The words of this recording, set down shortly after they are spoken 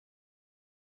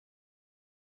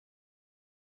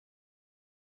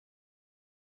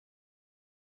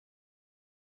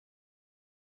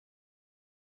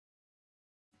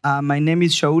My name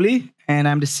is Shauli, and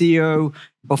I'm the CEO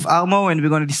of ARMO, and we're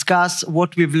going to discuss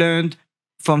what we've learned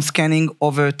from scanning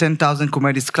over 10,000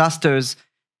 Kubernetes clusters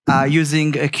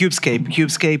using Kubescape.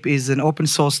 Kubescape is an open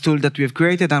source tool that we've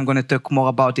created. I'm going to talk more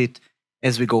about it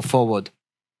as we go forward.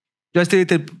 Just a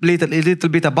little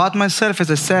bit about myself.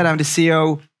 As I said, I'm the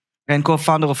CEO and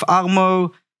co-founder of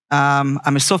ARMO.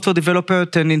 I'm a software developer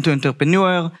turned into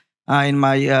entrepreneur. In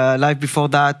my life before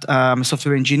that, I'm a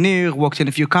software engineer, worked in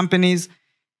a few companies,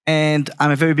 and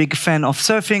I'm a very big fan of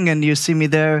surfing, and you see me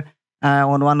there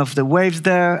on one of the waves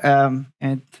there.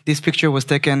 And this picture was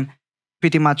taken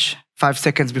pretty much 5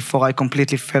 seconds before I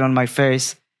completely fell on my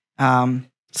face.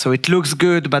 So it looks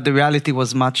good, but the reality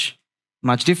was much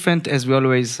different, as we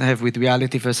always have with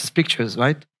reality versus pictures,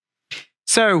 right?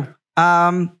 So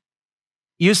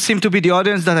you seem to be the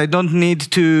audience that I don't need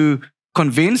to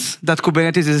convince that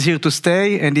Kubernetes is here to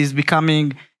stay and is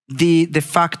becoming the de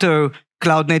facto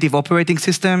cloud-native operating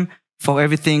system for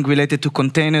everything related to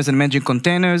containers and managing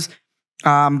containers.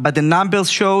 But the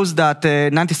numbers shows that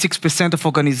 96% of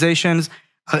organizations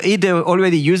are either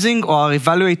already using or are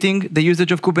evaluating the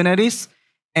usage of Kubernetes,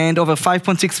 and over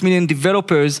 5.6 million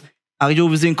developers are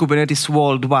using Kubernetes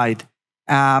worldwide.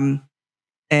 And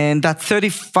that's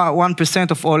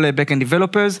 31% of all backend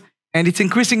developers, and it's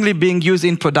increasingly being used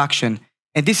in production.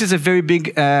 And this is a very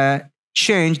big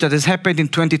change that has happened in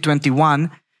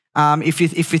 2021. If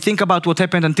you think about what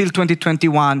happened until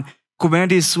 2021,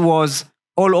 Kubernetes was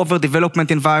all over development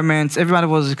environments. Everyone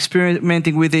was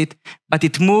experimenting with it, but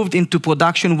it moved into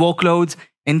production workloads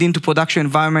and into production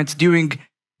environments during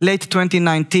late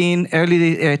 2019,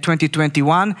 early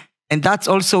 2021. And that's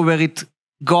also where it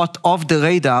got off the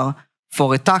radar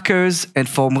for attackers and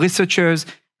for researchers.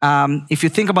 If you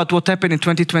think about what happened in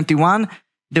 2021,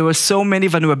 there were so many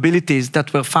vulnerabilities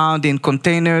that were found in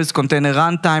containers, container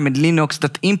runtime, and Linux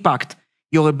that impact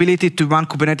your ability to run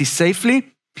Kubernetes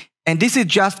safely. And this is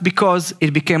just because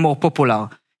it became more popular.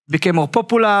 It became more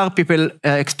popular, people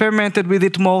experimented with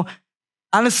it more.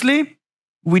 Honestly,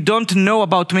 we don't know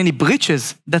about many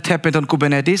breaches that happened on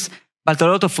Kubernetes, but a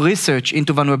lot of research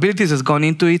into vulnerabilities has gone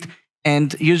into it,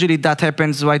 and usually that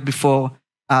happens right before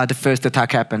the first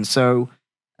attack happens. So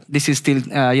this is still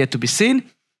yet to be seen.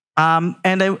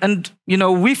 And you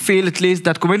know, we feel at least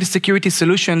that Kubernetes security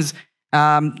solutions,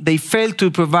 they fail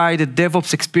to provide a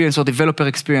DevOps experience or developer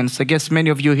experience. I guess many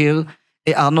of you here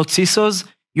are not CISOs.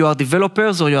 You are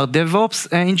developers or you are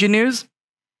DevOps engineers.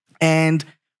 And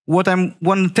what I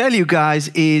want to tell you guys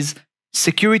is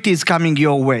security is coming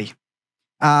your way.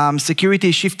 Security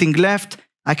is shifting left.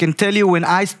 I can tell you when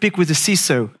I speak with a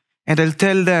CISO and I'll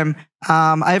tell them,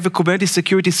 I have a Kubernetes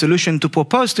security solution to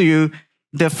propose to you,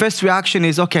 their first reaction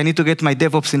is, okay, I need to get my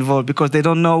DevOps involved, because they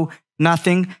don't know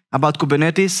nothing about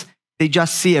Kubernetes. They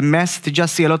just see a mess. They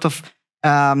just see a lot of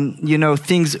you know,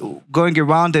 things going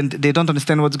around, and they don't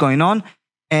understand what's going on.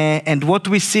 And what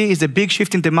we see is a big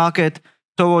shift in the market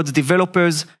towards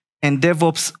developers and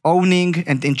DevOps owning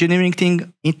and engineering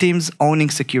teams owning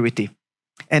security.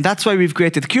 And that's why we've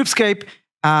created Kubescape.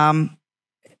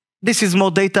 This is more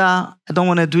data. I don't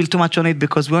want to dwell too much on it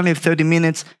because we only have 30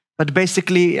 minutes. But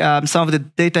basically, some of the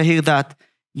data here that,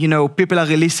 you know, people are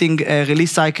releasing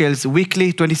release cycles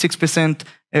weekly. 26%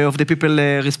 of the people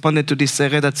responded to this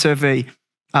Red Hat survey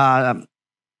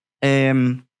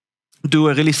do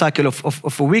a release cycle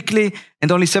of a weekly,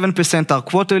 and only 7% are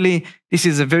quarterly. This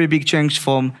is a very big change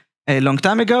from a long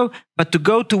time ago. But to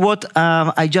go to what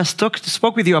I just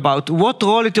spoke with you about, what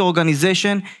role in your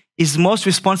organization is most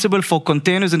responsible for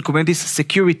containers and Kubernetes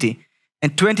security?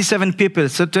 And 27 people,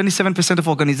 so 27% of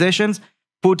organizations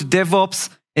put DevOps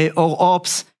or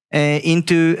Ops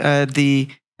into the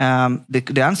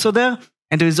answer there.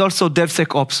 And there is also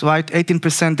DevSecOps, right?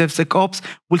 18% DevSecOps.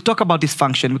 We'll talk about this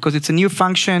function because it's a new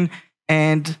function,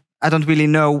 and I don't really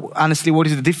know, honestly, what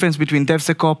is the difference between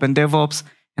DevSecOps and DevOps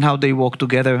and how they work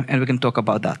together, and we can talk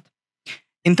about that.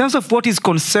 In terms of what is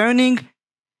concerning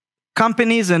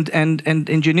companies and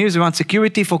engineers around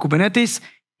security for Kubernetes,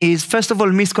 is first of all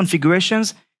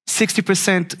misconfigurations.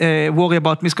 60% worry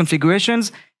about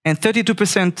misconfigurations, and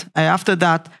 32% after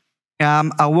that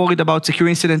are worried about secure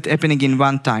incident happening in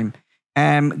runtime.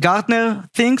 Gartner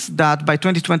thinks that by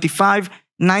 2025,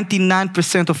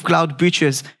 99% of cloud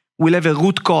breaches will have a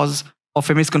root cause of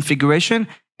a misconfiguration.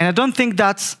 And I don't think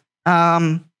that's,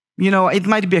 you know, it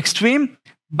might be extreme,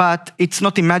 but it's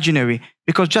not imaginary.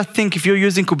 Because just think, if you're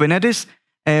using Kubernetes,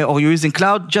 or you're using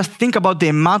cloud, just think about the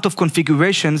amount of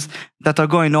configurations that are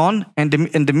going on and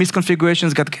the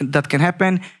misconfigurations that can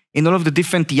happen in all of the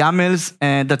different YAMLs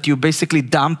that you basically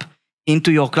dump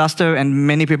into your cluster, and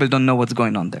many people don't know what's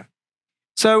going on there.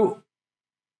 So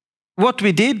what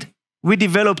we did, we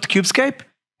developed Kubescape,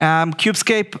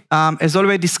 Kubescape has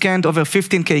already scanned over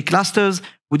 15K clusters.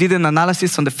 We did an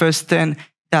analysis on the first 10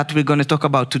 that we're going to talk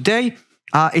about today.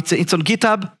 It's on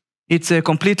GitHub. It's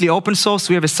completely open source.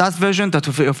 We have a SaaS version that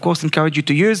we, of course, encourage you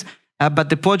to use, but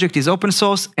the project is open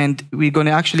source, and we're going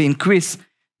to actually increase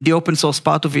the open source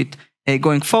part of it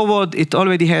going forward. It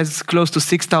already has close to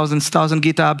 6,000 stars on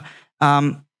GitHub,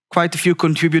 quite a few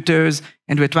contributors,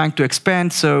 and we're trying to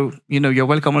expand. So, you're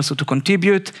welcome also to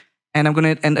contribute. And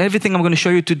everything I'm going to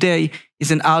show you today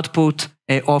is an output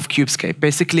of Kubescape.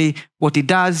 Basically, what it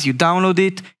does, you download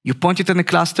it, you point it in a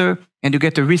cluster, and you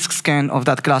get a risk scan of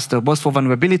that cluster, both for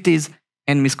vulnerabilities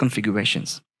and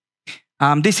misconfigurations.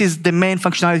 This is the main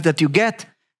functionality that you get.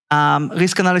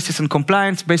 Risk analysis and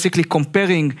compliance, basically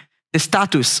comparing the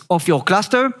status of your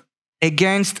cluster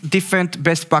against different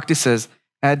best practices.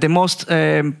 The most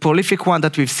prolific one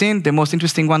that we've seen, the most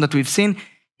interesting one that we've seen,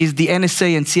 is the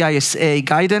NSA and CISA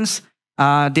guidance.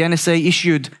 The NSA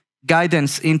issued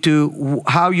guidance into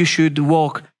how you should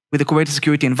work with a Kubernetes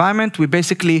security environment. We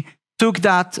basically took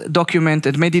that document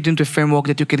and made it into a framework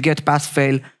that you could get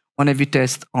pass-fail on every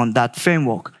test on that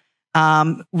framework.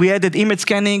 We added image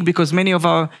scanning because many of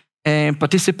our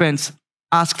participants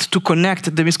asked to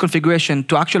connect the misconfiguration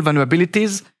to actual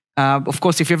vulnerabilities. Of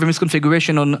course, if you have a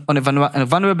misconfiguration on a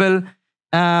vulnerable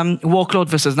workload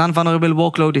versus non-vulnerable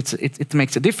workload, it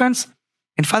makes a difference.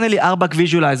 And finally, RBAC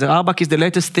visualizer. RBAC is the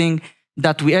latest thing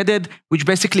that we added, which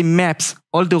basically maps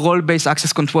all the role-based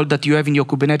access control that you have in your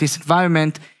Kubernetes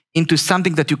environment into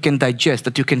something that you can digest,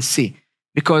 that you can see.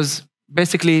 Because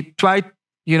basically,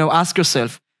 ask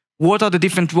yourself, what are the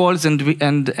different roles and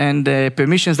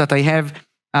permissions that I have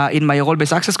in my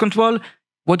role-based access control?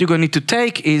 What you're going to need to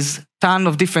take is a ton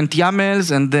of different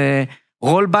YAMLs and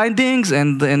role bindings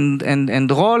and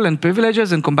role and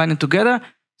privileges and combine it together.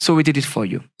 So we did it for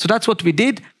you. So that's what we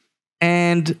did.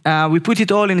 And we put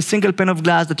it all in a single pane of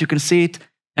glass that you can see it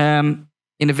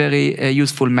in a very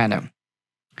useful manner.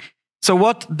 So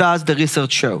what does the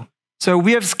research show? So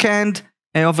we have scanned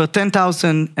over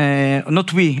 10,000,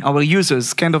 not we, our users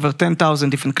scanned over 10,000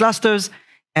 different clusters.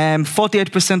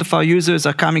 48% of our users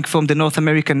are coming from the North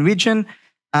American region.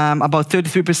 About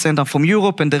 33% are from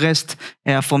Europe, and the rest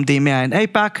are from the EMEA and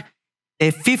APAC.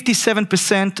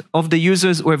 57% of the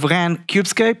users who have ran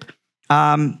Kubescape,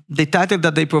 the title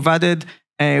that they provided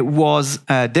was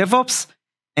DevOps,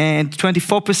 and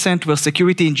 24% were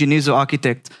security engineers or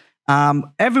architects.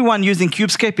 Everyone using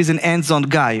Kubescape is an hands-on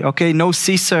guy, okay? No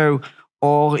CISO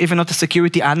or even not a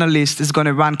security analyst is going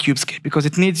to run Kubescape because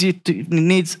it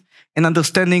needs an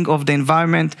understanding of the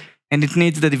environment, and it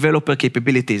needs the developer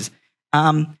capabilities.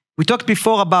 We talked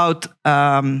before about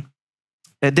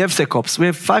DevSecOps. We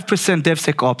have 5%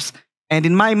 DevSecOps. And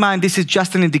in my mind, this is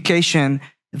just an indication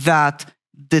that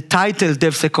the title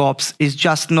DevSecOps is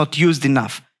just not used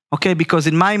enough. Okay, because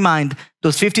in my mind,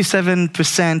 those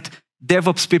 57%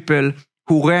 DevOps people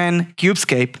who ran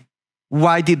Kubescape,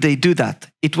 why did they do that?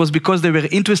 It was because they were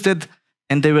interested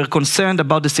and they were concerned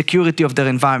about the security of their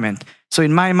environment. So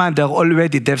in my mind, they're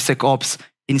already DevSecOps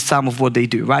in some of what they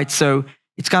do, right? So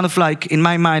it's kind of like, in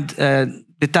my mind,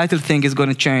 the title thing is going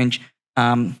to change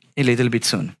a little bit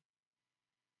soon.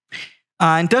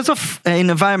 In terms of an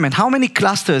environment, how many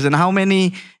clusters and how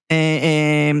many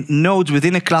nodes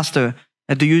within a cluster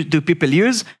do people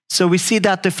use? So we see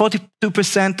that the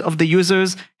 42% of the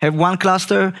users have one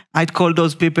cluster. I'd call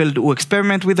those people who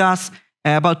experiment with us.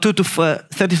 About 2 to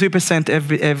 33%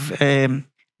 have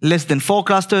less than 4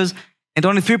 clusters, and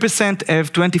only 3%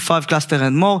 have 25 clusters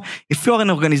and more. If you're an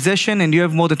organization and you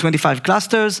have more than 25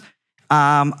 clusters, you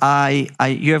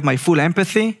have my full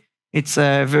empathy. It's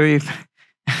a very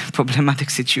problematic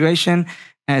situation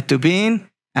to be in,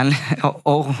 and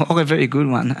or a very good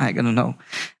one, I don't know.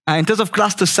 In terms of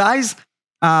cluster size,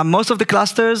 most of the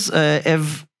clusters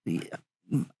have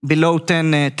below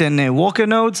 10 worker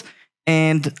nodes,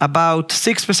 and about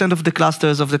 6% of the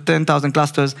clusters, of the 10,000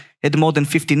 clusters, had more than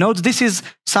 50 nodes. This is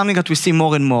something that we see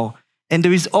more and more. And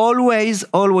there is always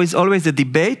a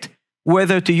debate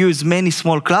whether to use many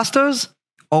small clusters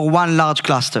or one large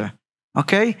cluster,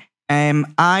 okay? I'm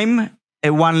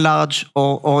a one large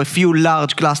or a few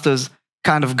large clusters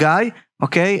kind of guy,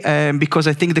 okay? Because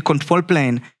I think the control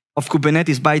plane of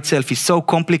Kubernetes by itself is so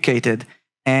complicated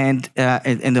and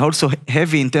also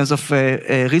heavy in terms of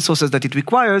resources that it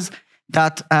requires,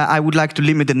 that I would like to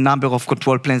limit the number of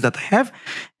control planes that I have.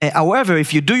 However,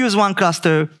 if you do use one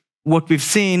cluster, what we've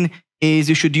seen is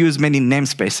you should use many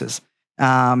namespaces.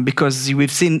 Because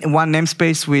we've seen one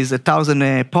namespace with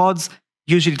 1,000 pods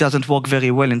usually doesn't work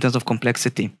very well in terms of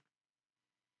complexity.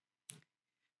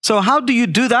 So how do you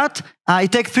do that?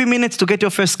 It takes 3 minutes to get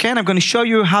your first scan. I'm going to show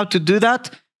you how to do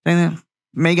that. And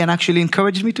Megan actually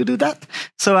encouraged me to do that.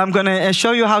 So I'm going to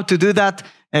show you how to do that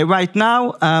right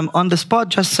now on the spot,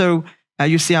 just so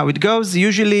you see how it goes.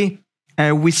 Usually,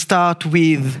 we start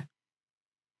with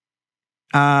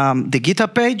the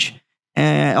GitHub page.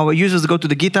 Our users go to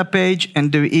the GitHub page,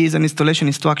 and there is an installation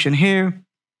instruction here.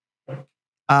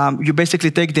 You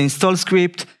basically take the install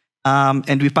script,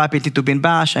 and we pipe it into bin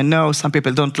bash. I know some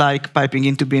people don't like piping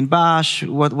into bin bash.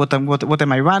 What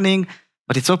am I running?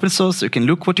 But it's open source, so you can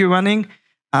look what you're running.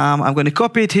 I'm going to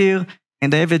copy it here,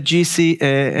 and I have a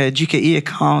GKE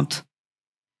account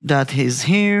that is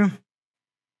here.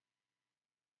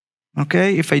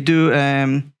 Okay, if I do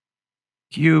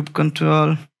kube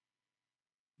control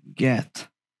get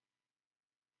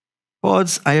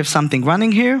pods, I have something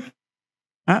running here.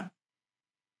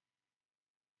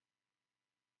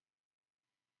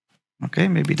 Okay,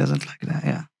 maybe it doesn't like that.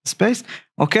 Yeah, space.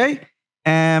 Okay,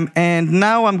 and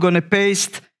now I'm going to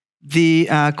paste the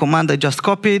command I just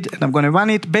copied, and I'm going to run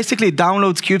it. Basically, it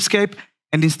downloads Kubescape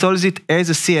and installs it as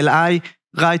a CLI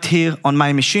right here on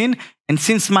my machine. And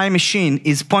since my machine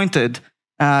is pointed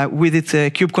with its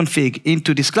kubeconfig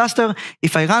into this cluster,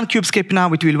 if I run Kubescape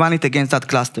now, it will run it against that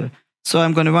cluster. So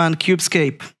I'm going to run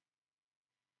Kubescape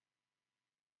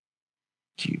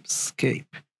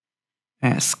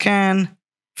scan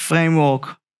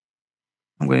framework.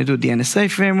 I'm going to do the NSA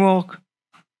framework,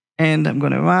 and I'm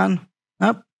going to run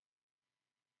up.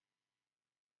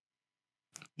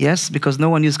 Yes, because no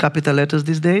one uses capital letters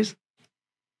these days.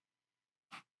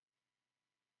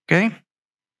 Okay.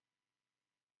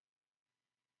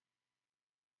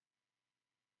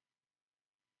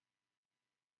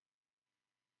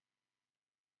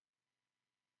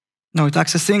 Now it's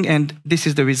accessing, and this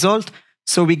is the result.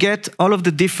 So we get all of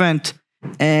the different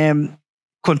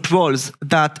controls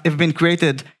that have been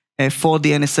created for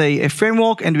the NSA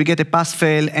framework, and we get a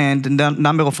pass-fail and the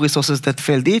number of resources that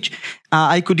failed each.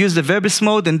 I could use the verbose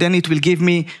mode, and then it will give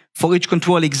me for each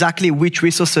control exactly which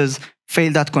resources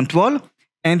failed that control.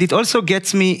 And it also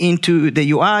gets me into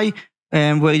the UI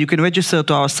where you can register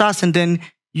to our SaaS, and then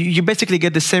you basically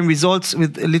get the same results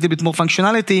with a little bit more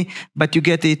functionality, but you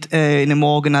get it in a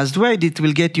more organized way. It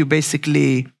will get you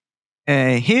basically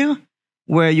here,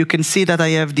 where you can see that I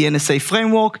have the NSA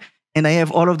framework, and I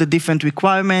have all of the different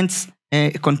requirements,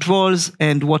 controls,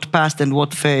 and what passed and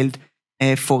what failed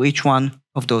for each one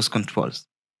of those controls.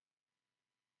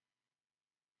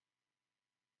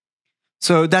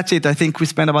 So that's it. I think we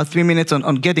spent about 3 minutes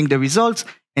on getting the results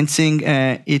and seeing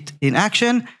it in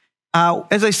action.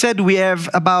 As I said, we have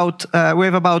about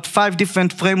 5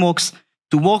 different frameworks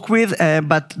to work with,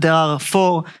 but there are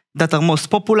 4 that are most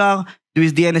popular. There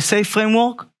is the NSA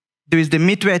framework. There is the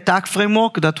MITRE ATT&CK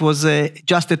framework that was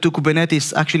adjusted to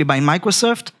Kubernetes actually by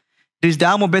Microsoft. There is the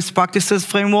ARMO best practices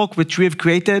framework, which we have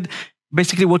created.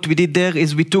 Basically, what we did there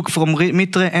is we took from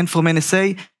MITRE and from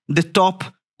NSA the top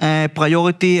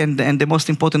priority and the most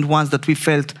important ones that we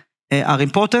felt are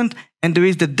important. And there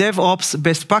is the DevOps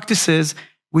best practices,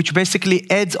 which basically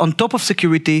adds on top of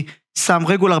security some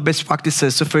regular best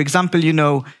practices. So for example,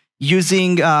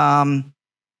 using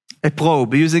a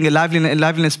probe, using a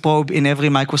liveness probe in every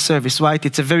microservice, right?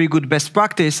 It's a very good best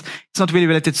practice. It's not really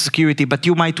related to security, but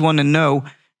you might want to know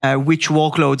which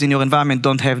workloads in your environment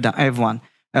don't have one.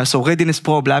 So readiness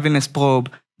probe, liveness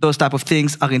probe, those type of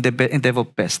things are in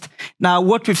DevOps best. Now,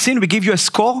 what we've seen, we give you a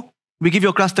score. We give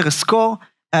your cluster a score.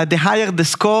 The higher the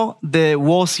score, the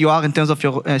worse you are in terms of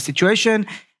your situation.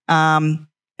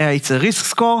 It's a risk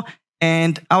score.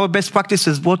 And our best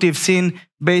practices, what we've seen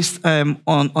based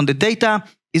on the data,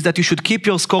 is that you should keep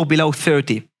your score below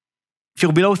 30. If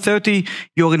you're below 30,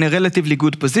 you're in a relatively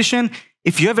good position.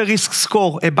 If you have a risk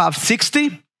score above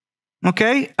 60,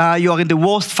 okay, you are in the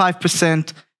worst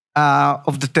 5%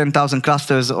 of the 10,000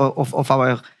 clusters of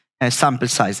our sample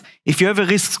size. If you have a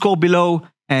risk score below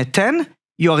 10,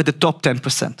 you are at the top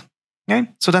 10%. Okay,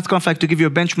 so that's kind of like to give you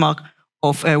a benchmark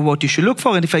of what you should look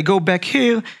for. And if I go back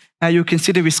here, you can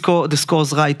see the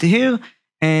scores right here,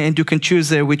 and you can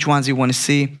choose which ones you want to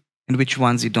see and which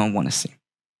ones you don't want to see.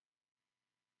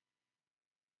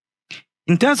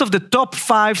 In terms of the top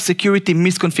 5 security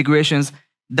misconfigurations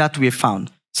that we have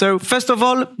found. So first of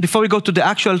all, before we go to the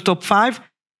actual top 5,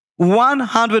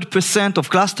 100% of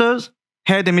clusters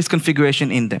had a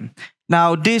misconfiguration in them.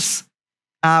 Now this,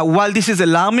 while this is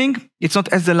alarming, it's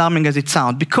not as alarming as it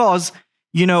sounds, because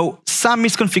some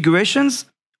misconfigurations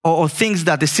or things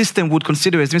that the system would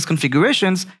consider as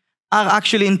misconfigurations are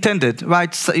actually intended,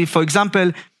 right? So if, for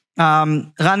example,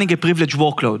 running a privileged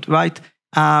workload, right?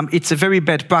 It's a very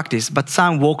bad practice, but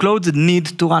some workloads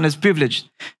need to run as privileged.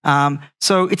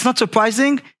 So it's not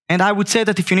surprising, and I would say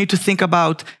that if you need to think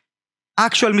about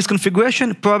actual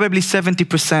misconfiguration, probably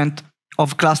 70%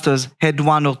 of clusters had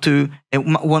one or two,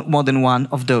 more than one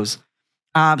of those.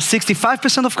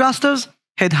 65% of clusters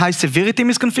had high severity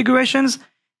misconfigurations,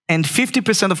 and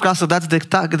 50% of clusters, that's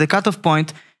the cutoff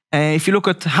point. If you look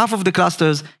at half of the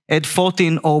clusters, had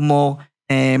 14 or more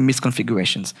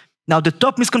misconfigurations. Now, the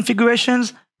top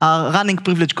misconfigurations are running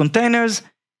privileged containers,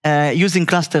 using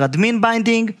cluster admin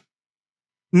binding,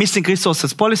 missing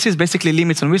resources policies, basically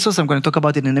limits on resources. I'm going to talk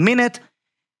about it in a minute.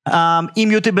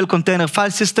 Immutable container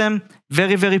file system,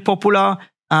 very, very popular.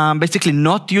 Basically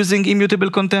not using immutable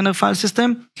container file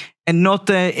system, and not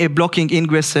blocking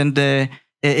ingress and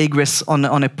egress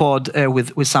on a pod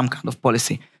with some kind of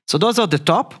policy. So those are the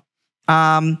top.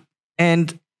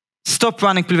 And stop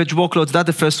running privileged workloads, that's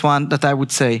the first one that I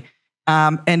would say.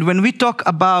 And when we talk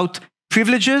about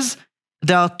privileges,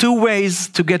 there are two ways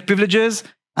to get privileges.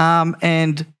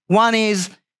 And one is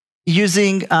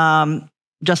using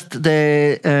just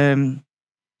the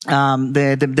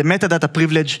metadata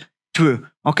privilege true,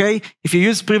 okay? If you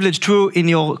use privilege true in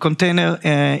your container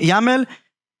YAML,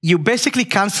 you basically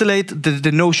cancellate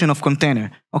the notion of container,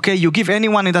 okay? You give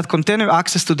anyone in that container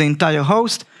access to the entire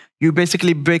host, you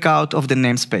basically break out of the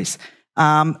namespace.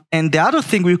 And the other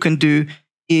thing you can do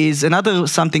is,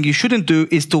 something you shouldn't do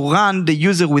is to run the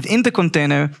user within the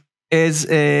container as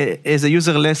a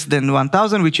user less than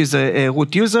 1,000, which is a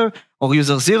root user or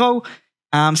user 0.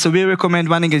 So we recommend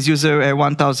running as user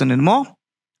 1,000 and more.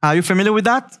 Are you familiar with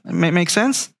that? Makes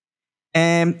sense?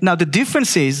 Now the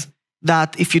difference is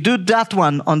that if you do that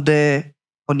one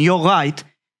on your right,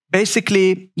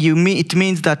 basically it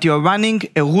means that you're running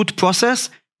a root process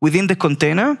within the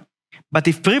container. But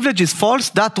if privilege is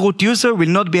false, that root user will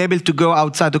not be able to go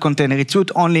outside the container. It's root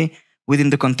only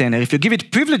within the container. If you give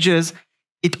it privileges,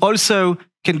 it also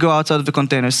can go outside of the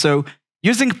container. So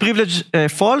using privilege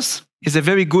false is a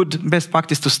very good best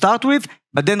practice to start with,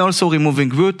 but then also removing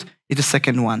root is the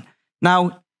second one.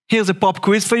 Now, here's a pop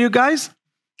quiz for you guys.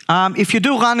 If you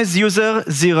do run as user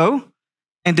 0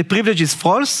 and the privilege is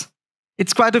false,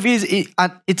 it's quite easy.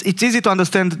 It's easy to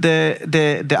understand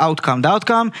the outcome. The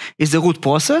outcome is the root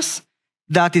process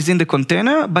that is in the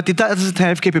container, but it doesn't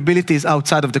have capabilities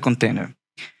outside of the container.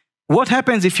 What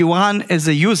happens if you run as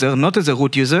a user, not as a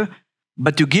root user,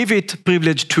 but you give it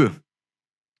privilege true?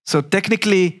 So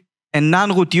technically, a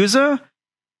non-root user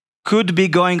could be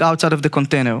going outside of the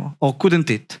container, or couldn't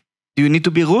it? Do you need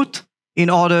to be root in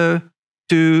order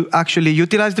to actually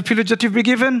utilize the privilege that you've been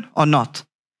given, or not?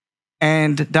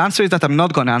 And the answer is that I'm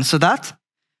not going to answer that.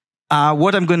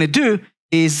 What I'm going to do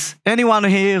is anyone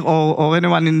here or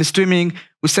anyone in the streaming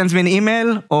who sends me an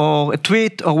email or a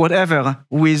tweet or whatever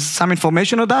with some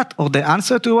information on that or the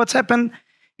answer to what's happened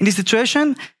in this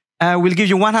situation, will give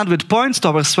you 100 points to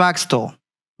our swag store.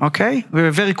 Okay? We have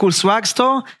a very cool swag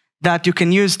store that you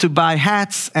can use to buy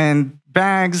hats and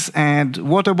bags and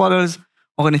water bottles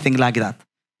or anything like that.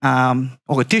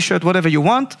 Or a t-shirt, whatever you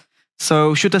want.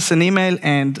 So shoot us an email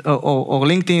and or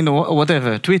LinkedIn or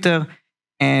whatever, Twitter,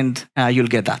 and you'll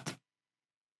get that.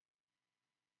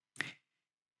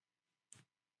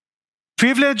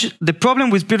 The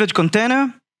problem with privilege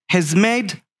container has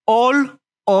made all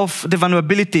of the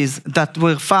vulnerabilities that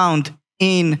were found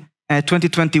in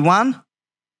 2021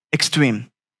 extreme.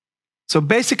 So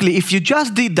basically, if you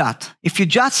just did that, if you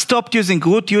just stopped using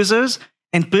root users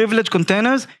and privileged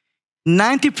containers,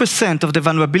 90% of the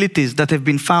vulnerabilities that have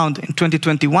been found in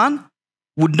 2021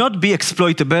 would not be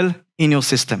exploitable in your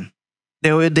system.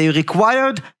 They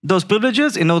required those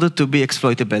privileges in order to be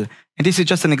exploitable. And this is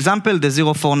just an example, the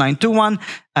 04921,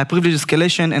 privilege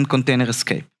escalation and container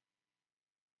escape.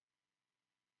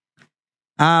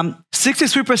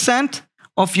 63%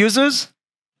 of users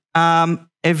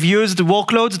have used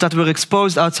workloads that were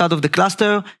exposed outside of the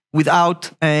cluster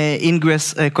without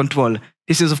ingress control.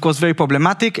 This is, of course, very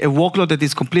problematic, a workload that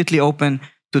is completely open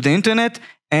to the internet.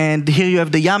 And here you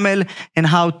have the YAML and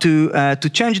how to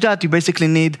change that. You basically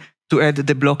need to add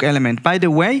the block element. By the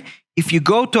way, if you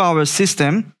go to our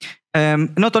system,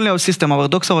 not only our system, our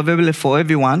docs are available for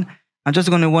everyone. I'm just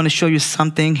going to want to show you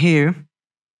something here.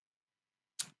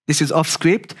 This is off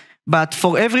script, but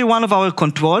for every one of our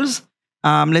controls,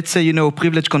 let's say,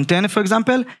 privilege container, for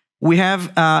example, we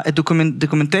have a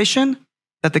documentation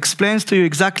that explains to you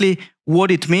exactly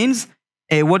what it means,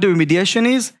 what the remediation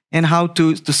is, and how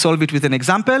to solve it with an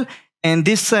example. And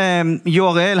this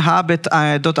URL,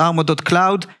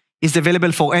 hub@armo.cloud, is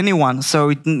available for anyone. So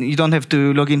you don't have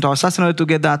to log into our SaaS in order to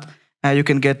get that. You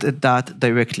can get that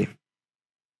directly.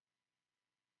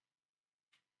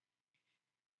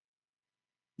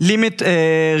 Limit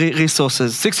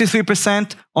resources.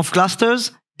 63% of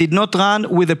clusters did not run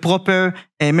with a proper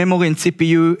memory and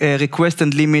CPU request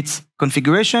and limits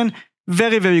configuration.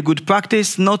 very, very good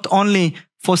practice, not only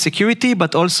for security,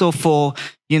 but also for,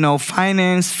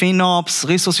 finance, FinOps,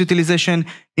 resource utilization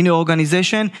in your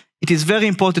organization. It is very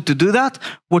important to do that.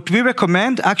 What we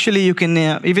recommend, actually, you can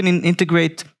even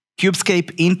integrate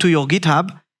Kubescape into your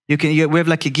GitHub. We have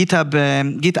like a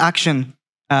GitHub Git action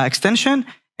extension.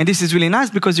 And this is really nice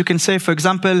because you can say, for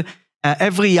example,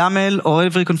 every YAML or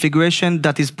every configuration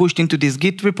that is pushed into this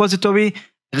Git repository,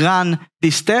 run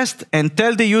this test and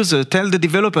tell the user, tell the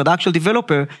developer, the actual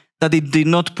developer, that it did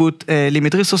not put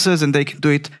limit resources and they can do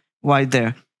it right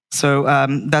there. So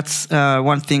that's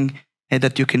one thing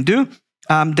that you can do.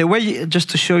 The way, just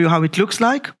to show you how it looks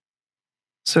like.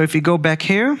 So if we go back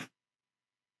here,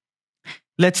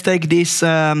 let's take this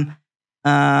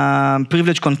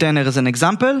privilege container as an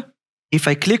example. If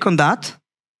I click on that,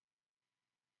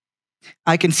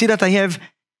 I can see that I have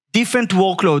different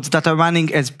workloads that are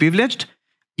running as privileged.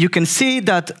 You can see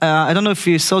that, I don't know if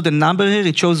you saw the number here,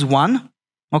 it shows 1.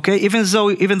 Okay, even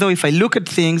though if I look at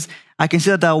things, I can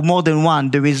see that there are more than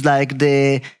one. There is like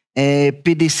the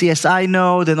PDCSI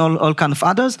node and all kind of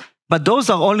others, but those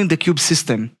are all in the Kube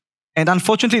system. And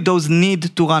unfortunately, those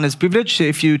need to run as privilege.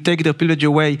 If you take the privilege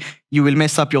away, you will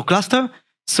mess up your cluster.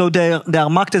 So they are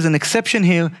marked as an exception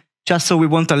here, just so we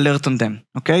won't alert on them.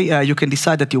 Okay, you can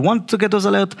decide that you want to get those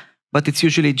alerts, but it's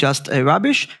usually just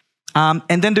rubbish.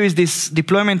 And then there is this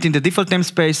deployment in the default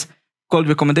namespace called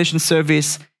recommendation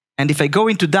service. And if I go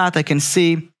into that, I can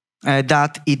see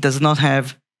that it does not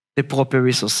have the proper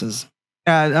resources.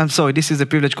 I'm sorry, this is a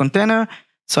privilege container.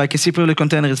 So I can see privilege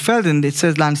container is failed, and it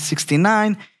says line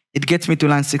 69. It gets me to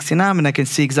line 69, and I can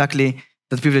see exactly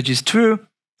that privilege is true.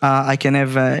 I can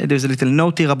have, there's a little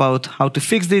note here about how to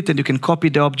fix it, and you can copy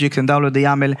the object and download the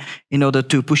YAML in order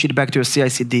to push it back to your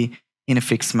CI/CD in a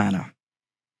fixed manner.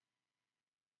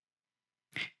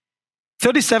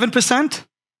 37%,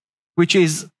 which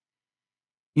is,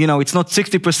 it's not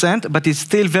 60%, but it's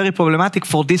still very problematic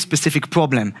for this specific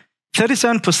problem.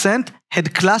 37%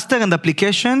 had cluster and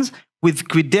applications with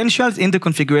credentials in the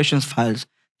configurations files.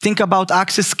 Think about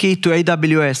access key to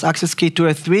AWS, access key to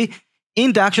S3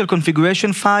 in the actual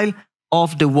configuration file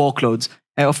of the workloads.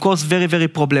 Of course, very, very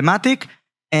problematic,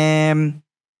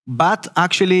 but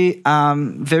actually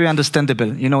very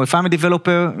understandable. If I'm a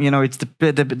developer, it's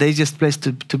the easiest place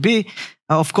to be.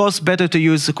 Of course, better to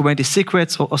use Kubernetes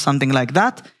secrets or something like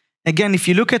that. Again, if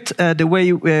you look at the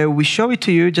way we show it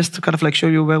to you, just to kind of like show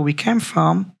you where we came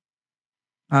from,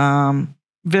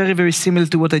 very, very similar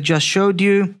to what I just showed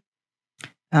you.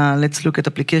 Let's look at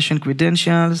application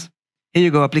credentials. Here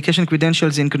you go, application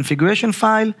credentials in configuration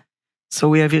file. So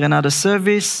we have here another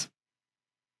service.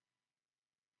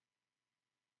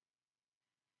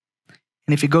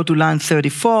 And if you go to line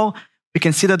 34, we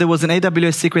can see that there was an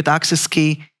AWS secret access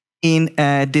key in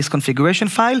this configuration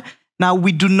file. Now,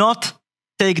 we do not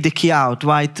take the key out,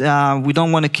 right? We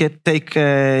don't want to take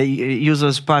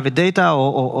users' private data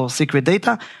or secret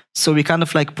data. So we kind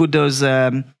of like put those,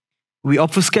 we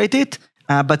obfuscate it.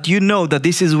 But you know that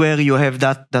this is where you have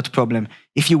that problem.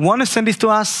 If you want to send this to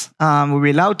us, we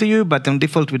will allow to you, but on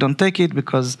default, we don't take it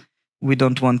because we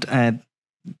don't want to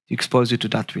expose you to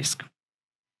that risk.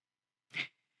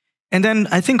 And then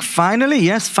I think finally,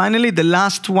 the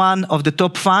last one of the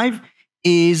top 5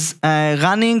 is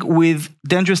running with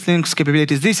dangerous Linux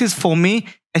capabilities. This is, for me,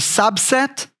 a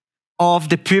subset of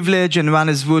the privilege and run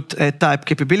as root type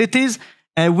capabilities.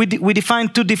 We define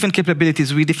 2 different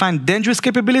capabilities. We define dangerous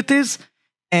capabilities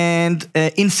and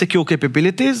insecure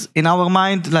capabilities. In our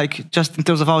mind, like just in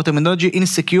terms of our terminology,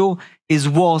 insecure is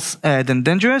worse than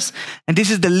dangerous. And this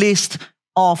is the list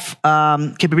of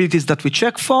capabilities that we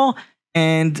check for.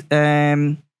 And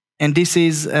this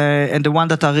is, and the ones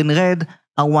that are in red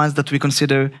are ones that we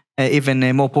consider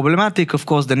even more problematic. Of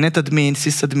course, the netadmin,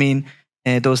 sysadmin,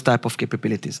 those type of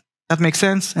capabilities. That makes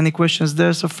sense? Any questions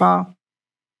there so far?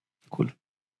 Cool.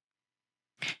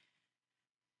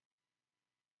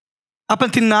 Up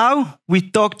until now, we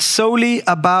talked solely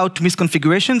about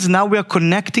misconfigurations. Now we are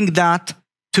connecting that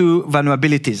to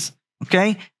vulnerabilities,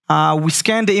 okay? We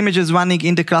scan the images running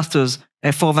in the clusters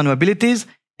for vulnerabilities.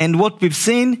 And what we've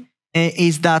seen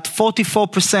is that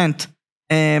 44%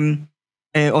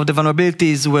 of the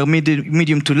vulnerabilities were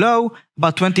medium to low,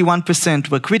 about 21%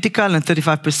 were critical, and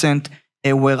 35%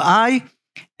 were high.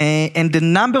 And the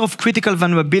number of critical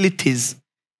vulnerabilities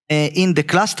in the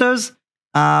clusters,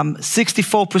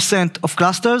 64% of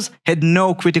clusters had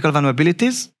no critical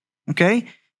vulnerabilities, okay?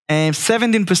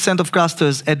 17% of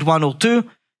clusters had 1 or 2,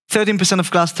 13% of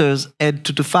clusters had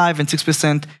 2 to 5, and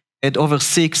 6% had over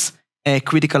 6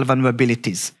 critical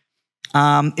vulnerabilities.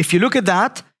 If you look at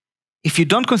that, if you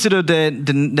don't consider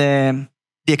the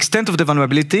extent of the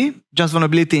vulnerability, just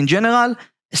vulnerability in general,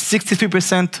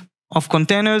 63% of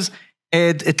containers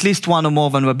had at least one or more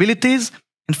vulnerabilities,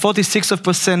 and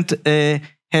 46%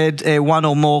 had one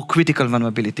or more critical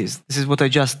vulnerabilities. This is what I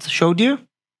just showed you.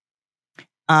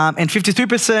 And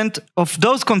 53% of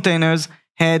those containers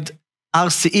had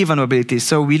RCE vulnerabilities.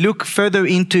 So we look further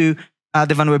into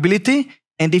the vulnerability,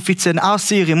 and if it's an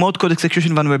RCE, remote code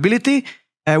execution vulnerability,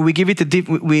 we give it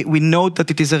we note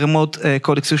that it is a remote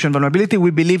code execution vulnerability.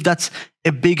 We believe that's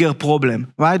a bigger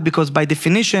problem, right? Because by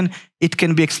definition, it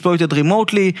can be exploited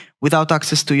remotely without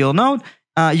access to your node.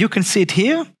 You can see it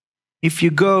here. If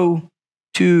you go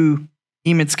to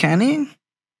image scanning,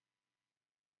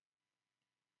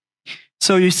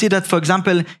 so you see that, for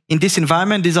example, in this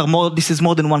environment, this is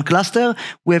more than one cluster.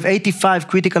 We have 85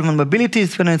 critical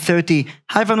vulnerabilities, 230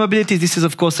 high vulnerabilities. This is,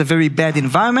 of course, a very bad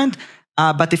environment.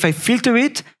 But if I filter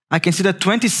it, I can see that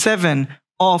 27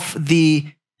 of the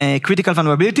critical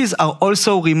vulnerabilities are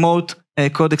also remote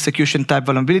code execution type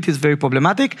vulnerabilities, very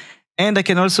problematic. And I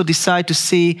can also decide to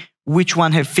see which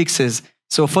one have fixes.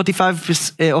 So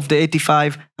 45 of the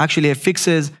 85 actually have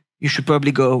fixes. You should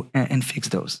probably go and fix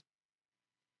those.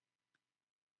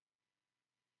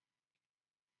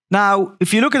 Now,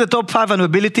 if you look at the top 5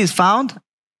 vulnerabilities found,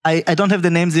 I don't have the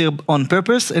names here on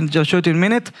purpose, and I'll show it in a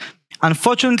minute.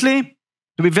 Unfortunately,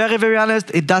 to be very, very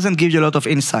honest, it doesn't give you a lot of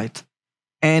insight.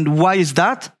 And why is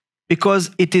that? Because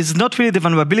it is not really the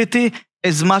vulnerability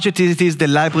as much as it is the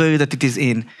library that it is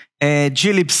in.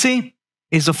 glibc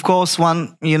is, of course,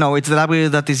 one, it's the library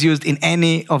that is used in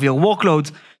any of your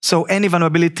workloads. So any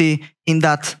vulnerability in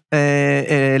that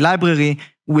library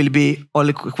will be all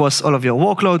across all of your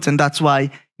workloads, and that's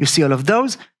why you see all of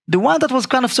those. The one that was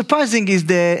kind of surprising is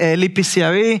the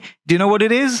libpcre. Do you know what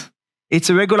it is? It's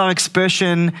a regular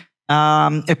expression,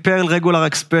 a Perl regular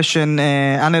expression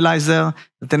analyzer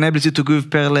that enables you to give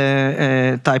Perl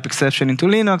type exception into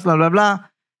Linux, blah, blah, blah.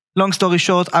 Long story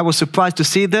short, I was surprised to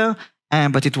see it there,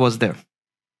 but it was there.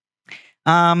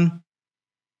 To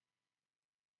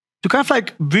kind of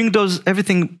like bring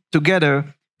everything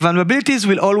together, vulnerabilities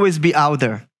will always be out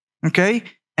there, okay?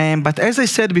 But as I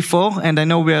said before, and I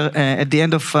know we're at the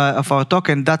end of our talk,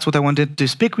 and that's what I wanted to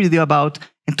speak with you about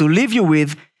and to leave you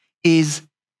with, is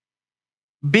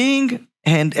being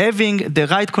and having the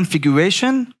right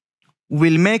configuration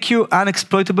will make you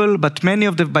unexploitable by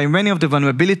many of the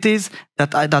vulnerabilities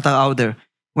that are out there.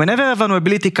 Whenever a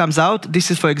vulnerability comes out, this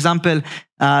is, for example,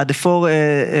 the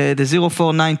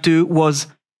 0492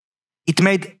 it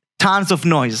made tons of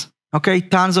noise, okay?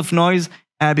 Tons of noise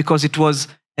because it was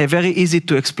very easy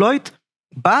to exploit.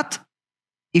 But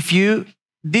if you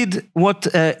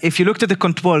if you looked at the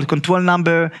control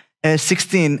number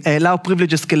 16, allow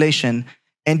privilege escalation,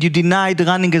 and you denied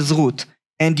running as root,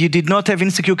 and you did not have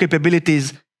insecure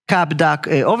capabilities, cap,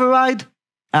 DAC, override,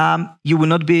 it will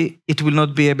not be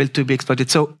able to be exploited.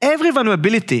 So every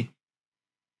vulnerability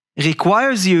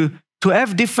requires you to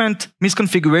have different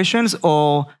misconfigurations,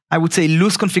 or I would say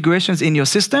loose configurations in your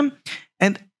system.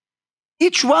 And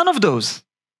each one of those,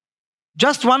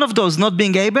 just one of those not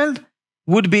being able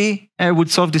would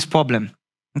solve this problem.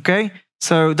 Okay?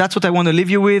 So that's what I want to leave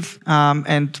you with.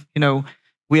 And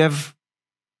we have,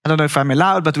 I don't know if I'm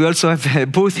allowed, but we also have a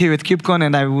booth here at KubeCon,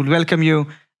 and I would welcome you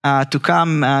to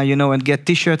come, and get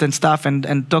t-shirt and stuff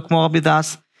and talk more with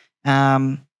us.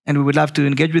 And we would love to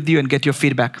engage with you and get your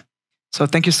feedback. So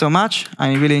thank you so much.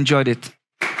 I really enjoyed it.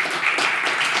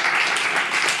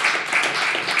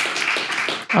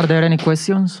 Are there any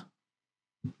questions?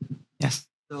 Yes.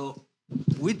 So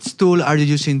which tool are you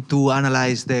using to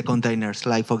analyze the containers?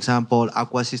 Like, for example,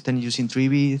 Aqua System using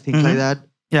Trivy, things like that?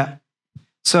 Yeah.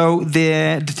 So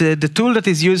the tool that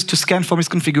is used to scan for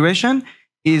misconfiguration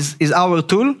is our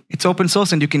tool. It's open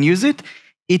source and you can use it.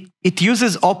 It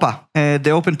uses OPA,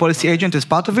 the Open Policy Agent, as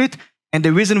part of it. And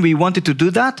the reason we wanted to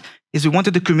do that is we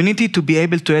wanted the community to be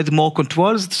able to add more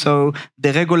controls. So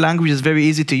the Rego language is very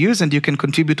easy to use, and you can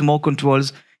contribute more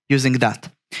controls using that.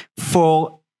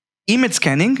 For image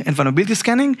scanning and vulnerability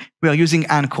scanning, we are using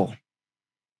Anchor.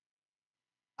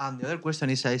 And the other question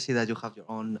is, I see that you have your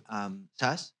own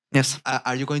SaaS. Yes.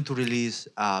 Are you going to release,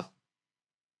 somebody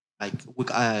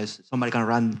can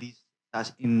run this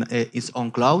SaaS in its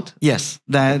own cloud? Yes.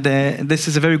 This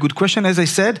is a very good question. As I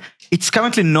said, it's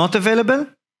currently not available,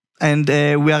 and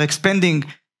we are expanding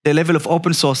the level of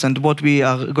open source and what we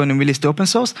are going to release to open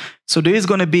source. So there is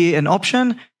going to be an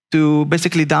option to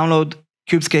basically download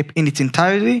Kubescape in its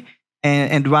entirety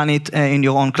and run it in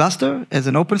your own cluster as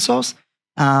an open source.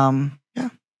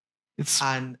 It's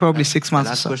probably 6 months.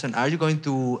 Last question: are you going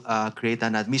to create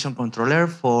an admission controller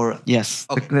for? Yes.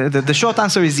 Okay. The short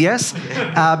answer is yes,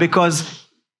 because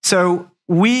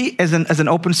we, as an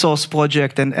open source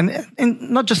project, and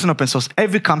not just an open source,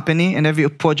 every company and every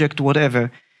project,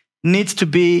 whatever, needs to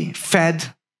be fed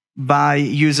by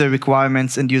user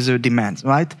requirements and user demands,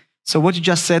 right? So what you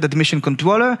just said, admission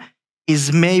controller,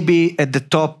 is maybe at the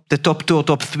top 2 or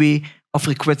top 3 of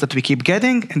requests that we keep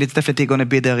getting, and it's definitely going to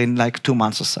be there in like 2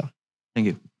 months or so. Thank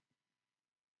you.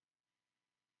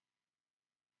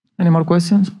 Any more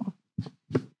questions?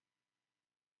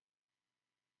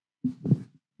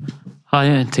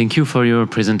 Hi, thank you for your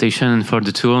presentation and for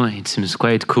the tool. It seems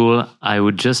quite cool. I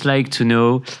would just like to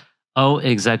know, how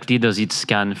exactly does it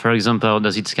scan? For example,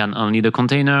 does it scan only the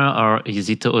container, or is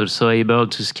it also able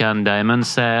to scan daemon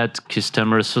set,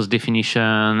 custom resource definition,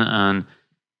 and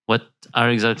what are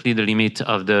exactly the limits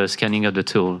of the scanning of the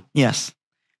tool? Yes.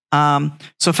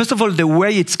 So first of all, the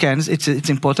way it scans, it's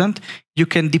important. You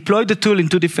can deploy the tool in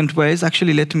 2 different ways.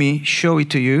 Actually, let me show it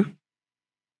to you.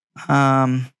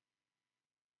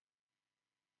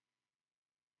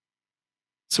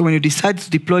 So when you decide to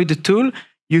deploy the tool,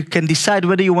 you can decide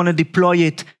whether you want to deploy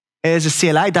it as a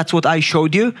CLI. That's what I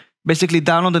showed you. Basically,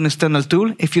 download an external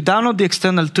tool. If you download the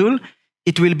external tool,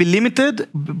 it will be limited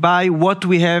by what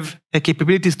we have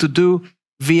capabilities to do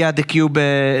via the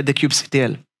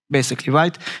kubectl, basically,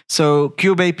 right? So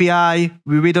Kube API,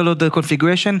 we read all of the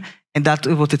configuration, and that's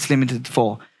what it's limited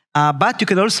for. But you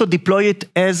can also deploy it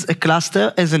as a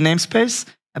cluster, as a namespace,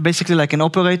 basically like an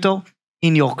operator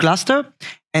in your cluster.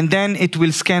 And then it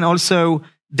will scan also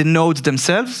the nodes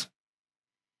themselves.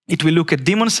 It will look at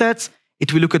daemon sets.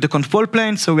 It will look at the control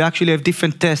plane. So we actually have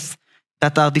different tests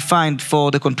that are defined for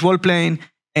the control plane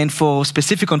and for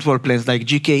specific control planes like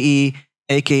GKE,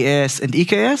 AKS, and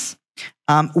EKS.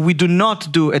 We do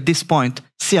not do, at this point,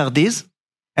 CRDs.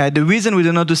 The reason we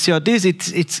do not do CRDs,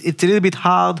 it's a little bit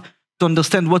hard to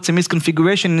understand what's a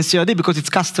misconfiguration in a CRD because it's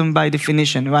custom by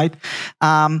definition, right?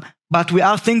 But we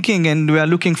are thinking and we are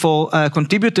looking for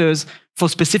contributors for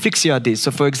specific CRDs.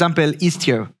 So for example,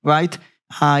 Istio, right?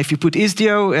 If you put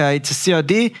Istio, it's a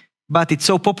CRD, but it's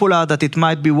so popular that it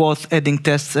might be worth adding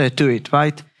tests to it,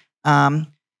 right? And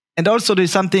also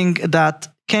there's something that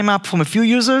came up from a few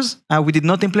users. We did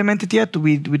not implement it yet.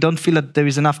 We don't feel that there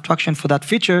is enough traction for that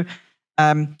feature.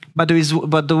 But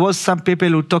there was some people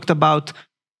who talked about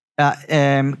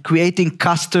creating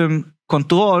custom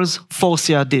controls for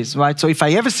CRDs, right? So if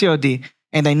I have a CRD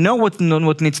and I know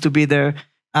what needs to be there,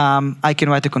 I can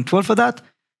write a control for that.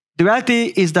 The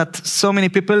reality is that so many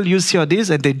people use CRDs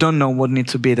and they don't know what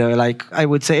needs to be there. Like I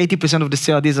would say 80% of the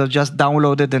CRDs are just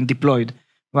downloaded and deployed,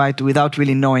 right? Without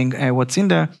really knowing what's in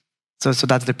there. So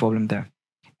that's the problem there.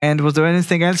 And was there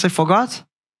anything else I forgot?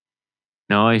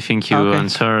 No, I think you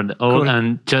answered all. Cool.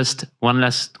 And just one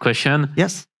last question.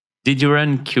 Yes. Did you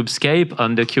run Kubescape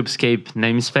on the Kubescape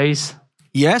namespace?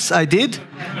 Yes, I did.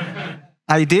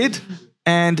 I did.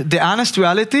 And the honest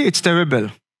reality, it's terrible.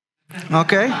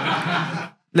 Okay?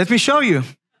 Let me show you.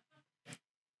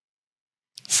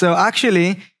 So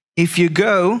actually, if you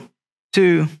go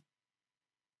to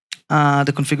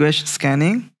the configuration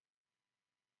scanning,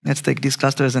 let's take this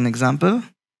cluster as an example.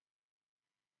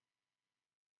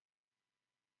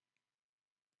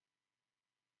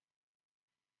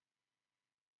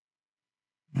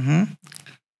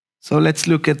 So let's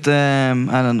look at,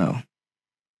 I don't know,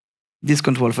 this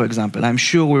control, for example. I'm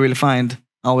sure we will find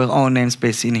our own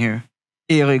namespace in here.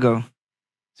 Here we go.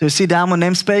 So you see the ARMO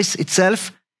namespace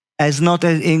itself has not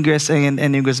an ingress and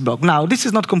an egress block. Now, this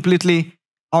is not completely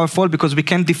our fault because we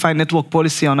can't define network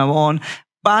policy on our own.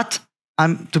 But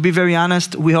to be very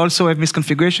honest, we also have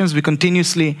misconfigurations. We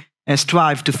continuously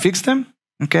strive to fix them.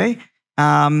 Okay?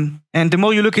 And the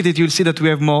more you look at it, you'll see that we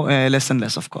have more, less and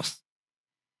less, of course.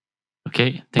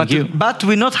 Okay, thank you. But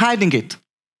we're not hiding it.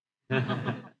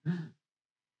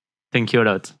 Thank you a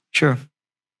lot. Sure.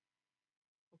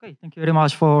 Okay, thank you very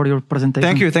much for your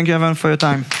presentation. Thank you, Evan, for your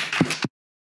time.